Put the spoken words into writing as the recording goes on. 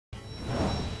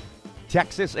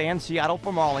Texas and Seattle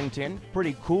from Arlington.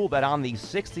 Pretty cool that on the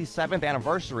 67th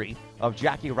anniversary of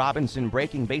Jackie Robinson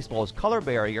breaking baseball's color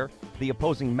barrier, the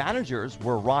opposing managers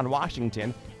were Ron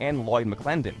Washington and Lloyd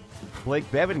McClendon. Blake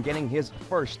Bevan getting his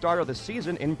first start of the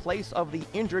season in place of the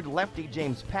injured lefty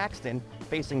James Paxton,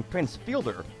 facing Prince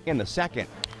Fielder in the second.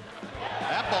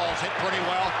 That ball's hit pretty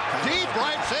well. Deep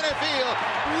right center field.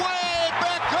 Way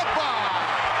back, goodbye.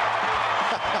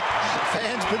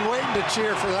 Fans been waiting to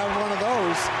cheer for one of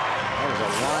those. That was a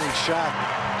line shot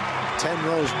 10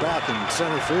 rows back in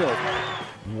center field.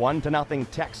 1-0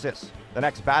 Texas. The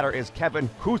next batter is Kevin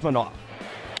Kuzminoff.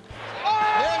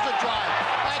 There's a drive.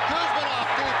 And Kuzminoff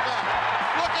deep left.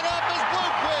 Looking up is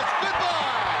Bluequist.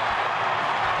 Goodbye.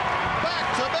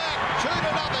 Back-to-back,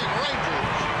 2-0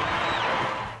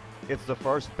 Rangers. It's the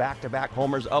first back-to-back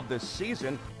homers of the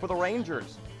season for the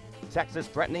Rangers. Texas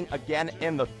threatening again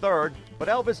in the third, but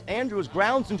Elvis Andrus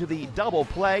grounds into the double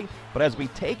play. But as we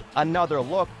take another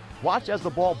look, watch as the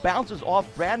ball bounces off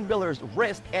Brad Miller's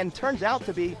wrist and turns out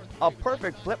to be a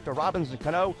perfect flip to Robinson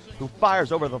Cano, who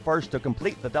fires over the first to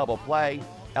complete the double play.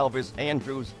 Elvis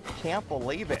Andrus can't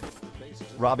believe it.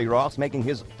 Robbie Ross making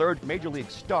his third Major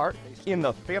League start. In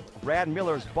the fifth, Brad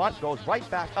Miller's bunt goes right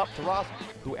back up to Ross,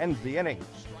 who ends the inning.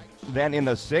 Then in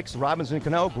the sixth, Robinson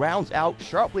Cano grounds out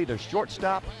sharply to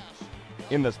shortstop.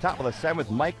 In the top of the seventh,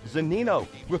 Mike Zunino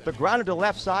with the grounder to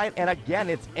left side, and again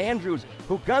it's Andrus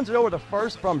who guns it over to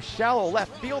first from shallow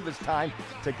left field this time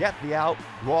to get the out.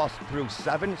 Ross threw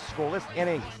 7 scoreless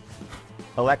innings.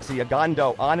 Alexi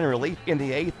Agondo on in relief in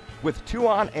the eighth with 2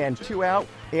 on and 2 out,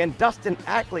 and Dustin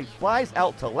Ackley flies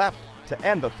out to left to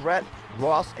end the threat.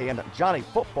 Ross and Johnny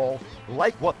Football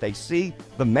like what they see.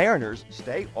 The Mariners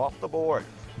stay off the board.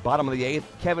 Bottom of the eighth,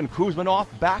 Kevin Kuzminoff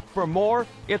back for more.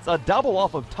 It's a double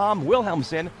off of Tom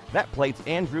Wilhelmsen. That plates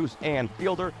Andrus and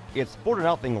Fielder. It's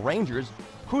 4-0 Rangers.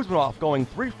 Kuzminoff going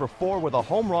 3 for 4 with a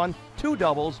home run, 2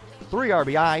 doubles, 3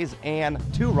 RBIs, and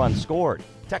 2 runs scored.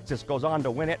 Texas goes on to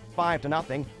win it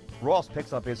 5-0. Ross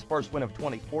picks up his first win of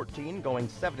 2014, going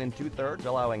 7 2/3,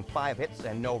 allowing 5 hits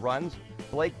and no runs.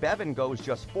 Blake Bevan goes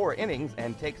just 4 innings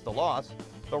and takes the loss.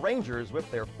 The Rangers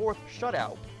with their 4th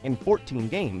shutout in 14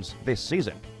 games this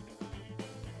season.